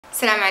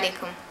Assalamu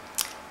alaikum.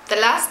 The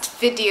last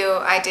video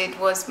I did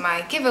was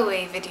my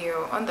giveaway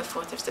video on the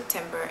 4th of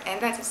September,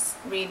 and that is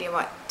really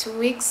what, 2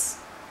 weeks,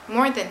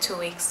 more than 2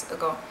 weeks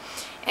ago.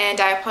 And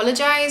I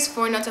apologize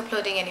for not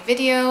uploading any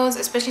videos,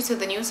 especially to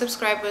the new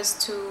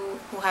subscribers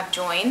who have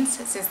joined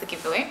since the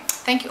giveaway.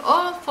 Thank you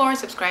all for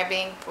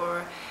subscribing,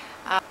 for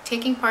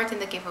taking part in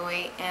the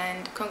giveaway,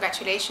 and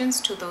congratulations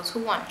to those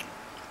who won.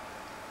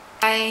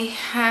 I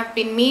have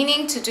been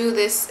meaning to do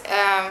this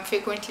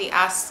frequently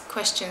asked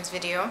questions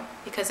video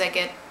because I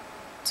get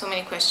so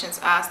many questions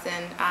asked,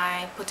 and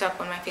I put up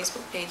on my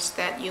Facebook page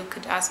that you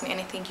could ask me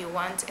anything you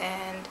want,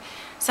 and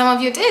some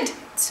of you did.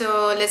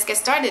 So let's get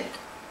started.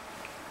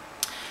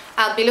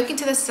 I'll be looking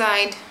to the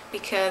side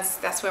because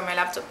that's where my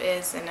laptop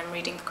is and I'm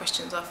reading the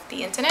questions off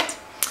the internet.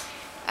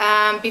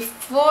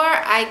 Before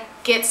I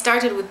get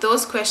started with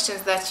those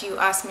questions that you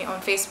asked me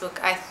on Facebook,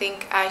 I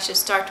think I should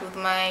start with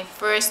my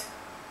first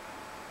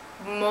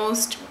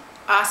most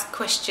asked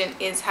question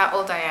is how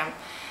old I am.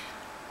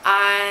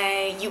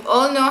 You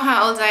all know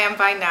how old I am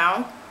by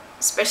now,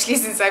 especially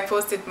since I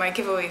posted my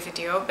giveaway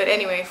video. But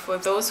anyway, for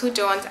those who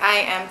don't, I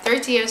am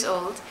 30 years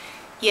old.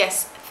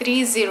 Yes,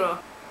 30.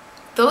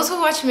 Those who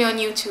watch me on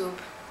YouTube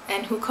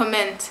and who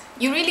comment,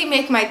 you really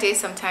make my day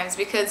sometimes,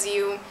 because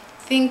you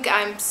think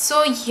I'm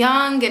so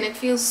young and it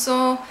feels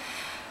so,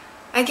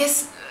 I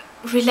guess,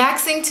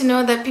 relaxing to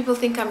know that people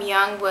think I'm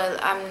young. Well,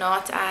 I'm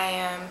not. I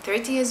am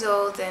 30 years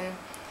old, and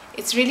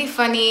it's really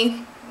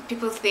funny.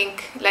 People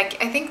think, like,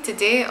 I think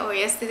today or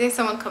yesterday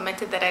someone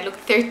commented that I look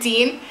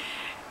 13.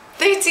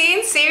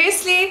 13?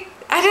 Seriously?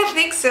 I don't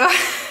think so.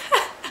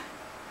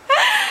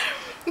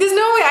 There's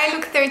no way I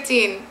look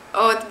 13.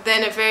 Oh,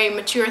 then a very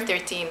mature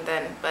 13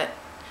 then, but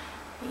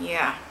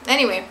yeah.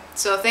 Anyway,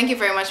 so thank you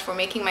very much for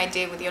making my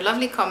day with your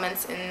lovely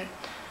comments and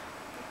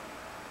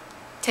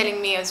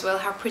telling me as well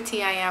how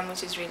pretty I am,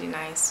 which is really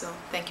nice. So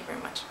thank you very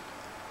much.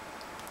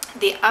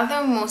 The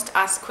other most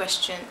asked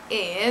question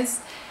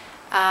is,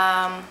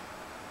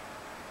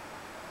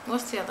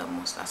 what's the other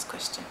most asked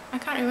question? I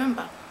can't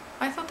remember.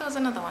 I thought there was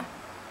another one.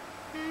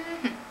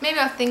 Maybe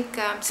I'll think.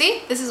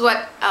 See, this is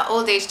what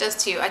old age does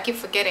to you. I keep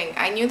forgetting.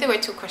 I knew there were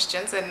 2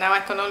 questions and now I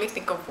can only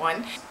think of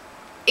one.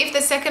 If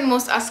the second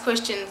most asked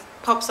question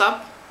pops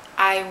up,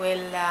 I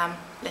will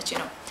let you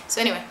know.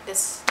 So anyway,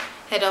 let's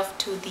head off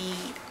to the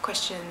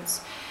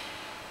questions.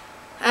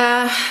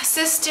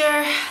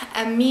 Sister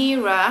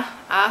Amira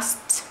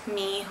asked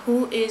me,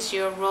 who is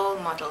your role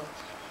model?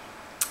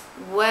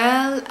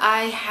 Well,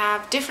 I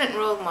have different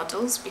role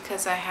models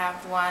because I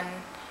have one,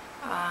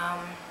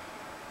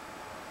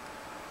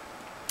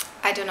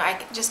 I don't know, I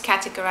just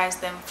categorize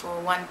them for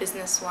one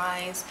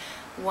business-wise,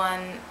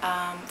 one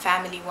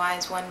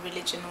family-wise, one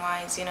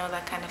religion-wise, you know,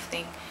 that kind of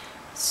thing.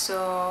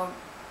 So,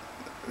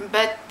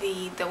 but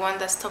the one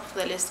that's top of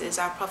the list is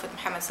our Prophet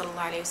Muhammad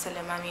sallallahu alaihi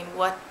wasallam. I mean,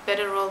 what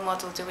better role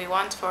model do we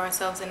want for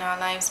ourselves in our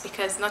lives?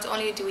 Because not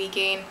only do we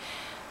gain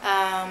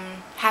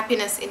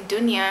happiness in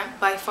dunya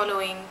by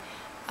following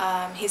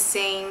his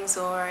sayings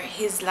or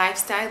his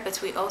lifestyle,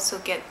 but we also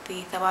get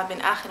the thawab in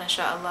akhirah,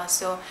 inshallah.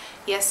 So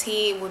yes,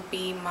 he would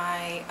be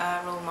my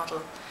role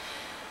model.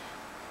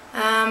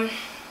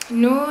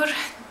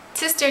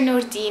 Sister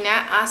Noordina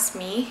asked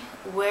me,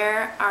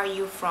 where are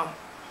you from?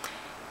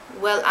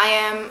 Well, I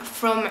am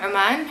from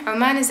Oman.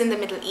 Oman is in the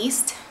Middle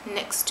East,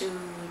 next to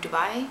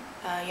Dubai,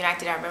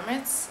 United Arab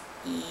Emirates.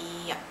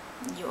 Yeah,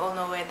 you all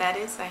know where that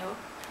is, I hope.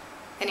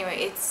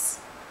 Anyway,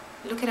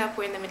 look it up,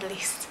 we're in the Middle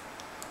East.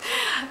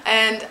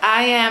 And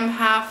I am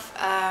half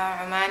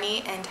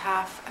Omani and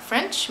half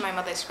French. My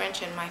mother is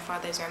French and my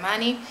father is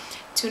Omani.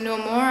 To know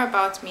more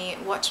about me,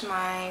 watch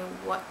my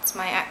What's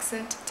My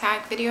Accent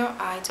tag video.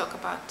 I talk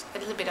about a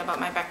little bit about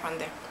my background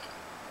there.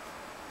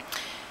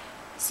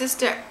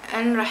 Sister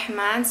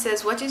An-Rahman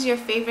says, what is your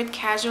favorite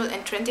casual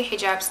and trendy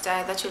hijab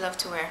style that you love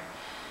to wear?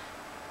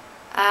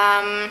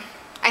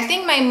 I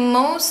think my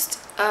most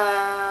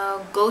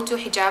go-to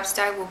hijab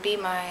style will be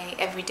my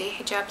everyday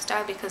hijab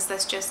style, because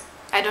that's just,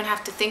 I don't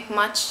have to think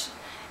much,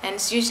 and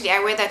it's usually, I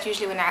wear that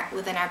usually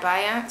with an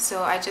abaya,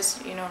 so I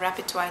just, you know, wrap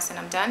it twice and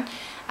I'm done.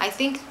 I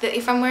think that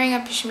if I'm wearing a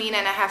pashmina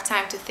and I have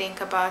time to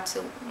think about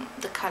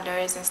the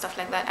colors and stuff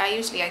like that,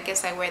 I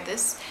guess I wear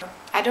this.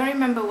 I don't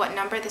remember what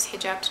number this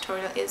hijab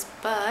tutorial is,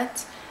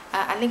 but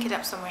I'll link it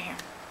up somewhere here.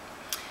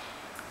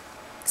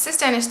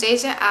 Sister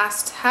Anastasia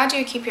asked, how do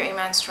you keep your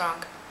iman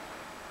strong?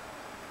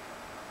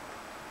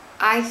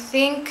 I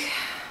think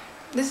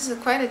this is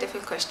quite a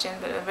difficult question,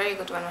 but a very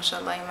good one,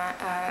 mashallah,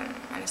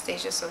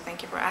 Anastasia, so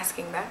thank you for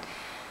asking that.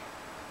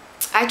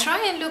 I try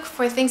and look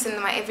for things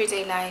in my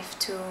everyday life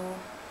to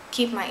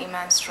keep my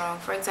iman strong.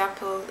 For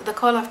example, the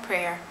call of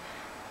prayer.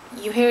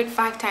 You hear it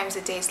 5 times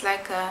a day. It's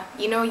like,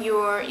 you know,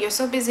 you're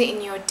so busy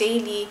in your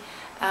daily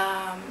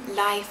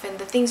life and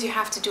the things you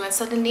have to do, and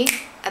suddenly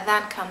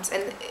adhan comes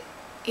and,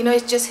 you know,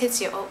 it just hits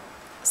you, oh,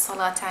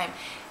 salah time.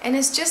 And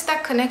it's just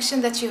that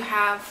connection that you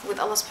have with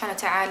Allah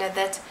subhanahu wa ta'ala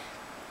that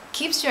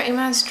keeps your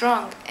iman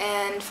strong.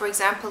 And for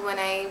example, when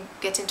I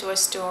get into a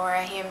store,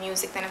 I hear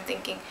music, then I'm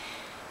thinking,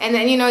 and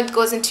then, you know, it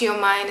goes into your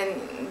mind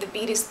and the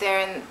beat is there,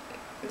 and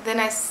then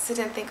I sit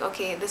and think,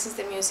 okay, this is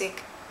the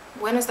music.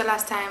 When was the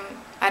last time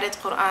I read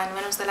Quran?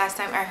 When was the last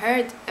time I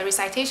heard a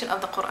recitation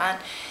of the Quran?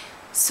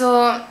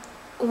 So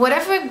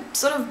whatever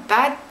sort of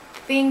bad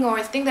thing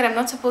or thing that I'm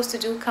not supposed to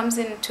do comes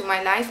into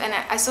my life, and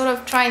I sort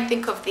of try and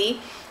think of the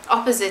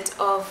opposite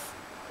of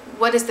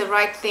what is the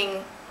right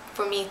thing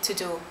for me to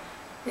do,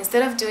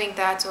 instead of doing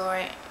that. Or,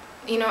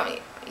 you know,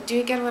 do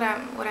you get what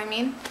I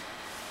mean?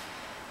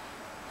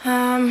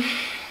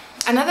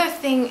 Another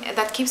thing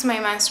that keeps my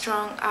iman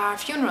strong are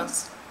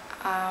funerals.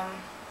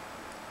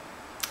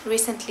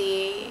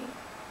 Recently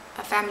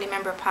a family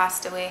member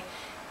passed away,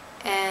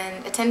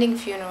 and attending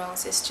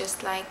funerals is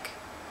just like,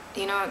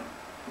 you know,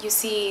 you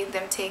see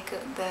them take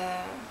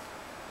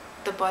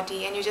the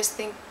body and you just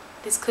think,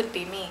 this could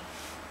be me.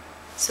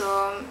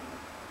 So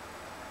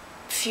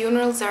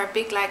funerals are a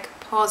big like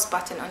pause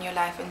button on your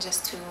life, and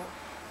just to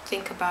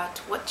think about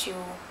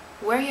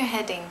where you're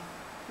heading,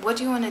 what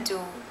do you want to do,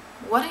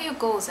 what are your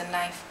goals in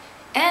life,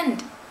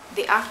 and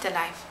the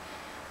afterlife.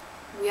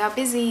 We are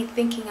busy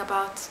thinking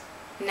about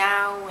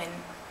now, and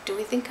do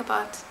we think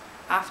about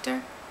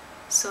after?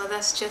 So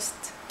that's just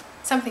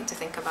something to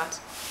think about.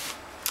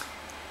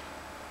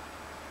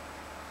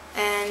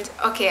 And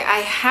okay,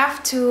 I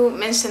have to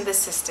mention this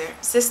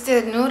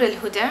sister Noor Al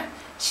Huda.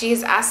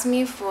 She's asked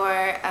me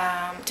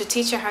to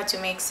teach her how to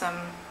make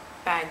some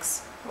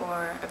bags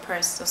or a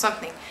purse or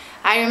something.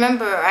 I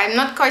remember, I'm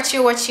not quite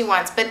sure what she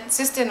wants, but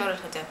Sister Noor Al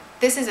Huda,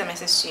 this is a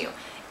message to you.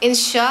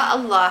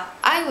 Inshallah,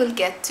 I will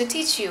get to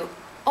teach you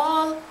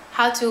all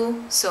how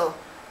to sew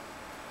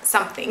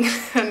something.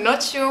 I'm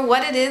not sure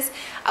what it is.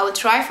 I will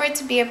try for it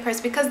to be a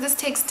purse, because this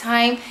takes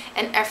time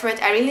and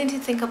effort. I really need to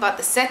think about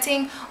the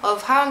setting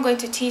of how I'm going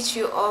to teach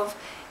you, of,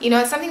 you know,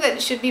 it's something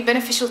that should be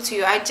beneficial to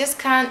you. I just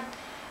can't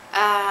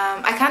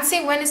I can't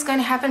say when it's going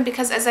to happen,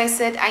 because as I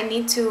said, I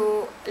need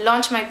to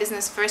launch my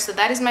business first, so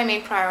that is my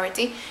main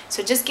priority.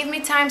 So just give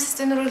me time,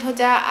 Sister Noor Al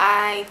Huda.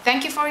 I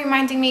thank you for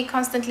reminding me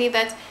constantly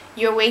that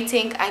you're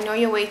waiting. I know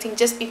you're waiting.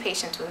 Just be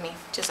patient with me.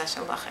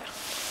 Jazakallah khair.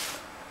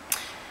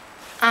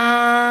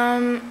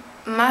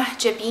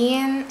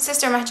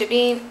 Sister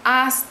Mahjabeen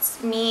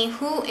asked me,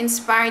 who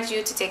inspired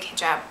you to take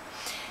hijab?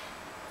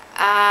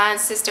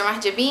 Sister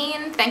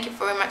Mahjabeen, thank you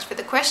very much for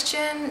the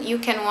question. You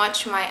can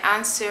watch my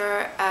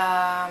answer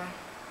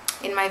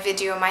in my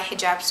video, my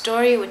hijab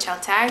story, which I'll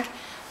tag.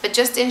 But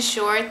just in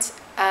short,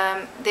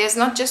 there's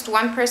not just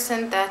one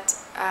person that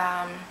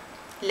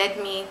led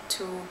me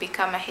to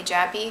become a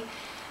hijabi.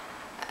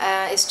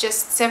 It's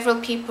just several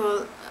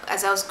people.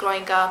 As I was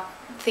growing up,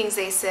 things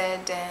they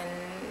said, and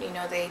you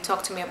know, they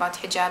talked to me about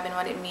hijab and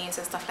what it means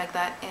and stuff like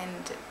that.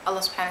 And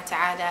Allah subhanahu wa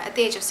ta'ala, at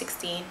the age of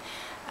 16,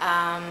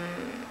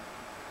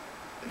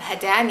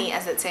 hadani,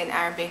 as it's said in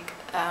Arabic,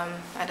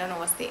 I don't know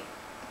what's the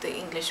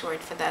English word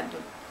for that,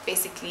 but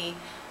basically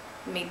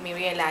made me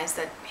realize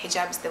that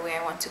hijab is the way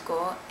I want to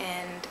go,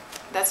 and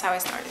that's how I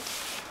started.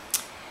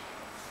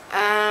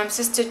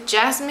 Sister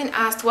Jasmine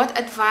asked, what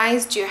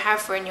advice do you have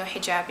for a new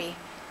hijabi?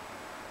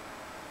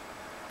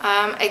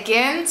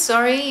 Again,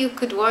 sorry, you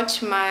could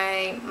watch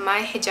my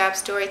hijab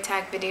story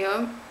tag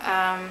video.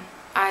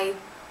 I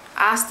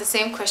asked the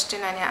same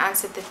question and I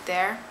answered it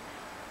there.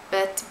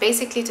 But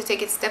basically, to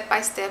take it step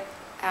by step,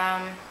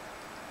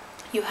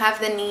 you have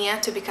the niyyah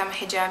to become a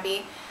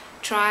hijabi.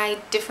 Try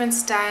different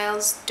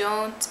styles.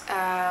 Don't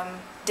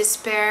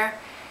despair.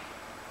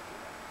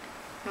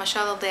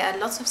 MashaAllah, there are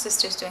lots of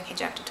sisters doing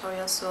hijab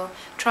tutorials, so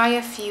try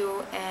a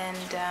few,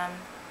 and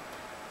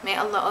may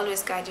Allah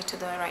always guide you to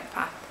the right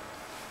path.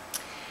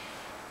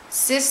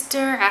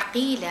 Sister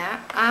Aqila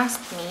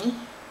asked me,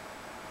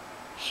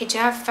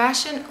 hijab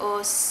fashion,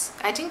 or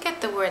I didn't get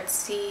the word,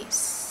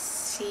 Siaria?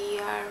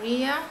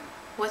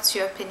 What's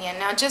your opinion?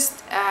 Now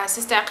just,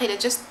 Sister Aqila,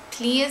 just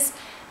please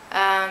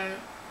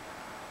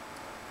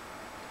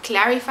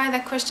clarify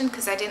that question,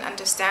 because I didn't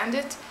understand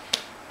it,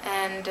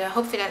 and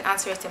hopefully I'll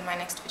answer it in my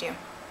next video.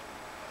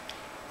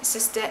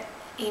 Sister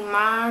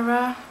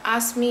Imara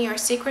asked me your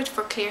secret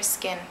for clear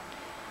skin.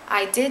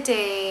 I did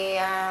a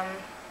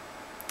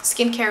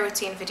skincare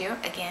routine video.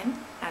 Again,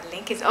 that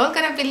link is all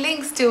gonna be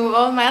links to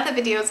all my other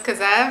videos, because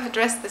I've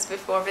addressed this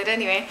before. But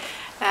anyway,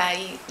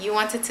 you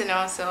wanted to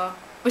know, so,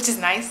 which is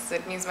nice.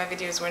 It means my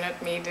videos were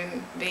not made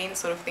in vain,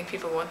 sort of thing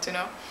people want to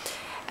know.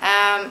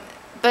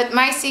 But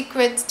my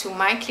secret to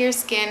my clear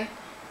skin,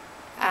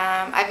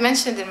 I've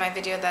mentioned in my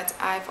video that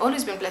I've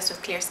always been blessed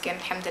with clear skin,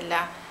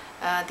 alhamdulillah.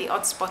 The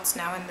odd spots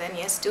now and then,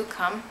 yes, do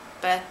come,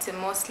 but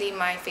mostly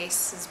my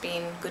face has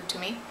been good to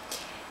me.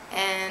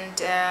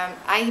 And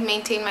I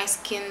maintain my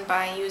skin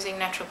by using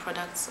natural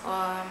products,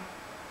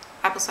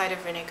 apple cider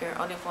vinegar,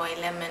 olive oil,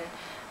 lemon.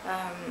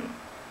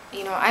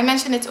 You know, I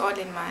mention it all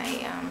in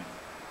my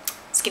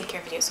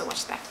skincare video, so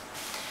watch that.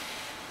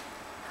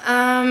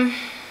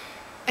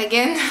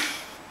 Again,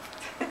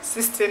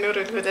 Sister Noor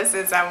Al Huda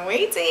says, I'm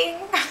waiting.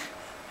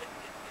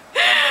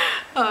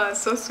 Oh,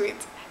 so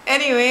sweet.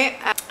 Anyway,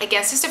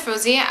 again, Sister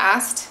Fawzia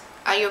asked,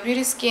 your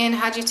beauty skin,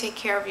 how do you take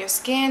care of your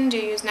skin? Do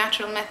you use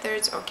natural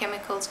methods or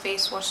chemicals,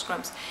 face wash,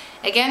 scrubs?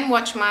 Again,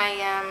 watch my,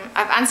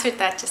 I've answered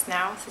that just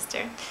now,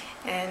 sister,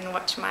 and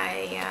watch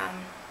my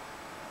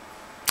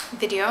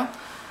video.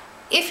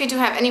 If you do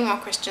have any more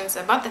questions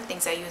about the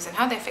things I use and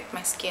how they affect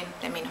my skin,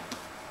 let me know.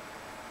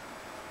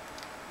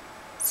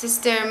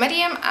 Sister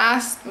Maryam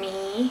asked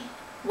me,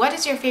 what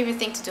is your favorite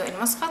thing to do in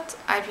Muscat?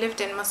 I've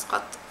lived in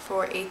Muscat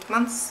for 8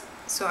 months,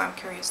 so I'm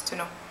curious to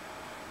know.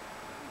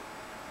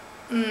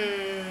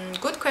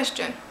 Good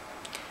question.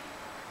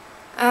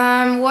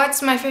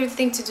 What's my favorite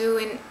thing to do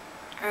in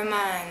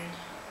Oman?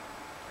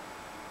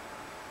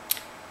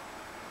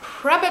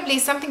 Probably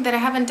something that I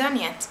haven't done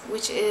yet,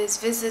 which is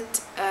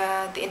visit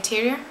the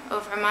interior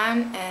of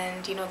Oman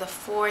and, you know, the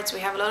forts. We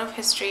have a lot of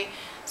history,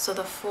 so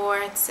the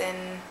forts,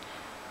 and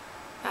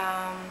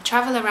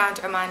travel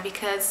around Oman,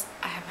 because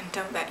I haven't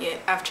done that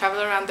yet. I've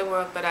traveled around the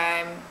world, but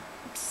I'm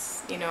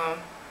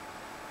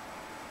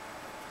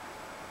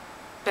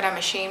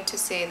ashamed to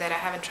say that I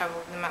haven't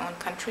traveled in my own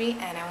country,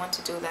 and I want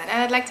to do that.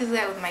 And I'd like to do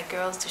that with my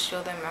girls, to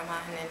show them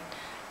Oman and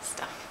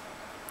stuff.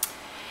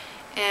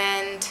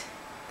 And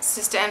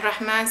Sister Ann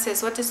Rahman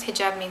says, what does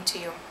hijab mean to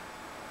you?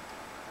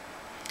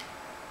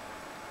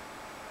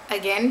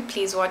 Again,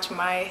 please watch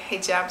my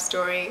hijab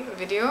story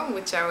video,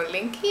 which I will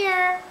link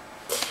here.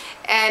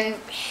 And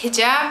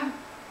hijab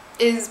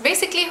is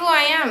basically who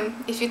I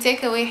am. If you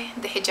take away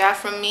the hijab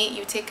from me,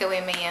 you take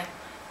away Mayya.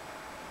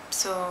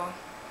 So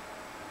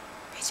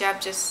hijab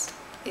just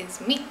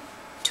is me,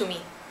 to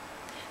me.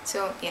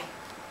 So yeah.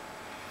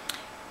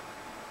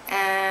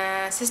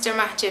 Sister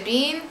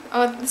Mahjabeen,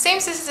 the same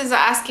sisters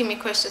are asking me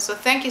questions, so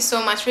thank you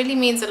so much. Really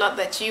means a lot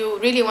that you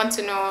really want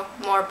to know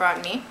more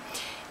about me.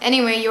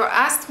 Anyway, you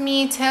asked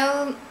me,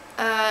 tell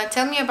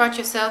me about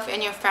yourself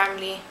and your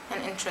family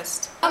and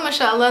interest. Oh,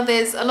 mashallah,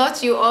 there's a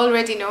lot you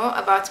already know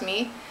about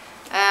me.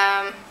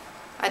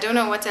 I don't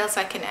know what else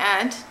I can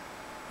add.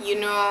 You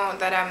know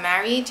that I'm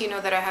married, you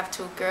know that I have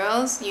 2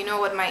 girls, you know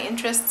what my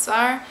interests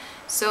are: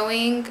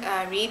 sewing,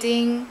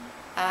 reading,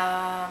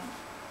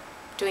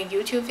 doing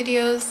YouTube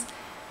videos.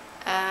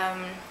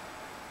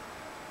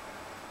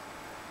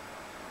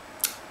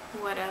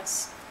 What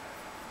else?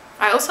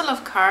 I also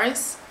love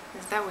cars.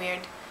 Is that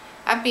weird?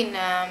 I've been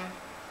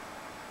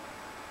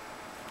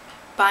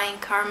buying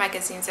car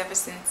magazines ever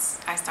since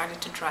I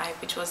started to drive,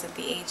 which was at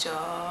the age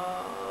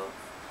of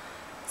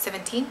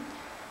 17.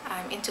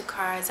 I'm into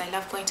cars. I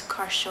love going to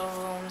car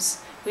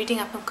showrooms, reading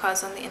up on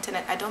cars on the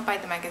internet. I don't buy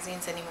the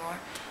magazines anymore,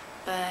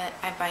 but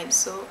I buy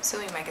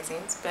sewing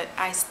magazines. But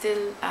I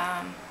still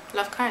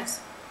love cars,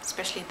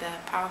 especially the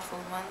powerful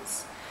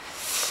ones.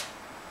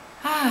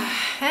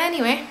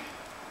 Anyway,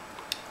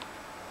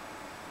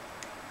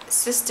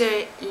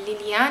 Sister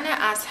Liliana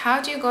asked,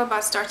 how do you go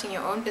about starting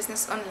your own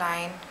business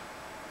online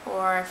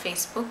or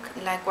Facebook?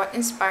 Like, what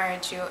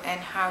inspired you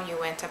and how you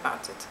went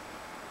about it?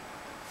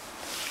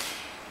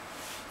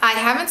 I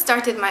haven't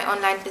started my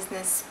online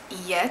business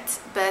yet,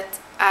 but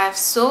I've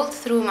sold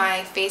through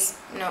my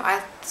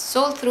I've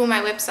sold through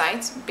my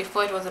website.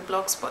 Before it was a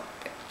blogspot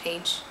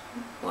page,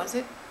 was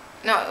it?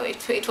 No,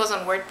 it was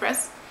on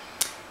WordPress.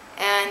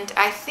 And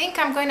I think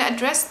I'm going to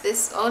address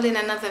this all in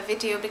another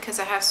video, because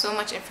I have so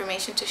much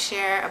information to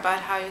share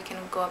about how you can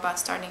go about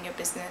starting your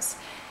business,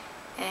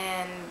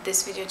 and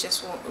this video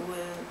just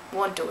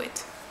won't do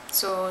it.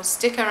 So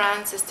stick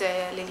around, Sister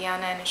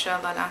Liliana, and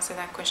inshallah I'll answer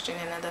that question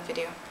in another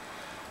video.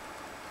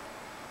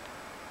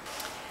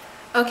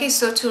 Okay,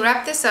 so to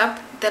wrap this up,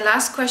 the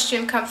last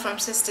question comes from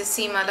Sister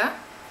Simala.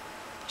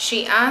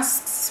 She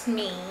asks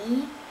me,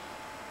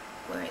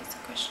 where is the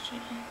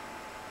question?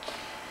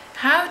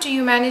 How do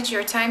you manage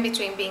your time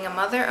between being a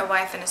mother, a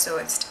wife, and a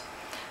sewist?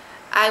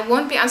 I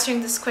won't be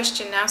answering this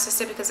question now,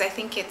 sister, because I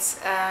think it's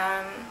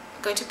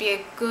going to be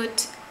a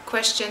good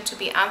question to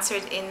be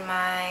answered in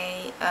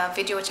my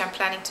video, which I'm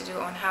planning to do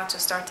on how to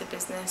start a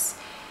business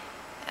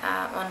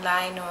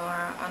online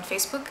or on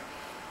Facebook.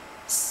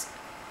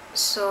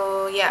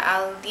 So yeah,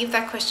 I'll leave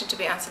that question to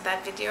be answered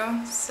that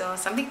video. So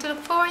something to look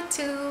forward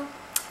to.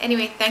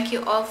 Anyway, thank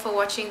you all for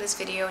watching this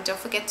video. Don't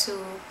forget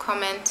to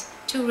comment,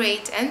 to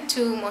rate, and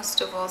to, most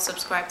of all,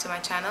 subscribe to my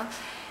channel.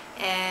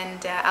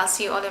 And I'll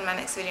see you all in my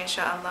next video,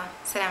 inshallah.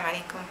 Assalamu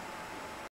alaikum.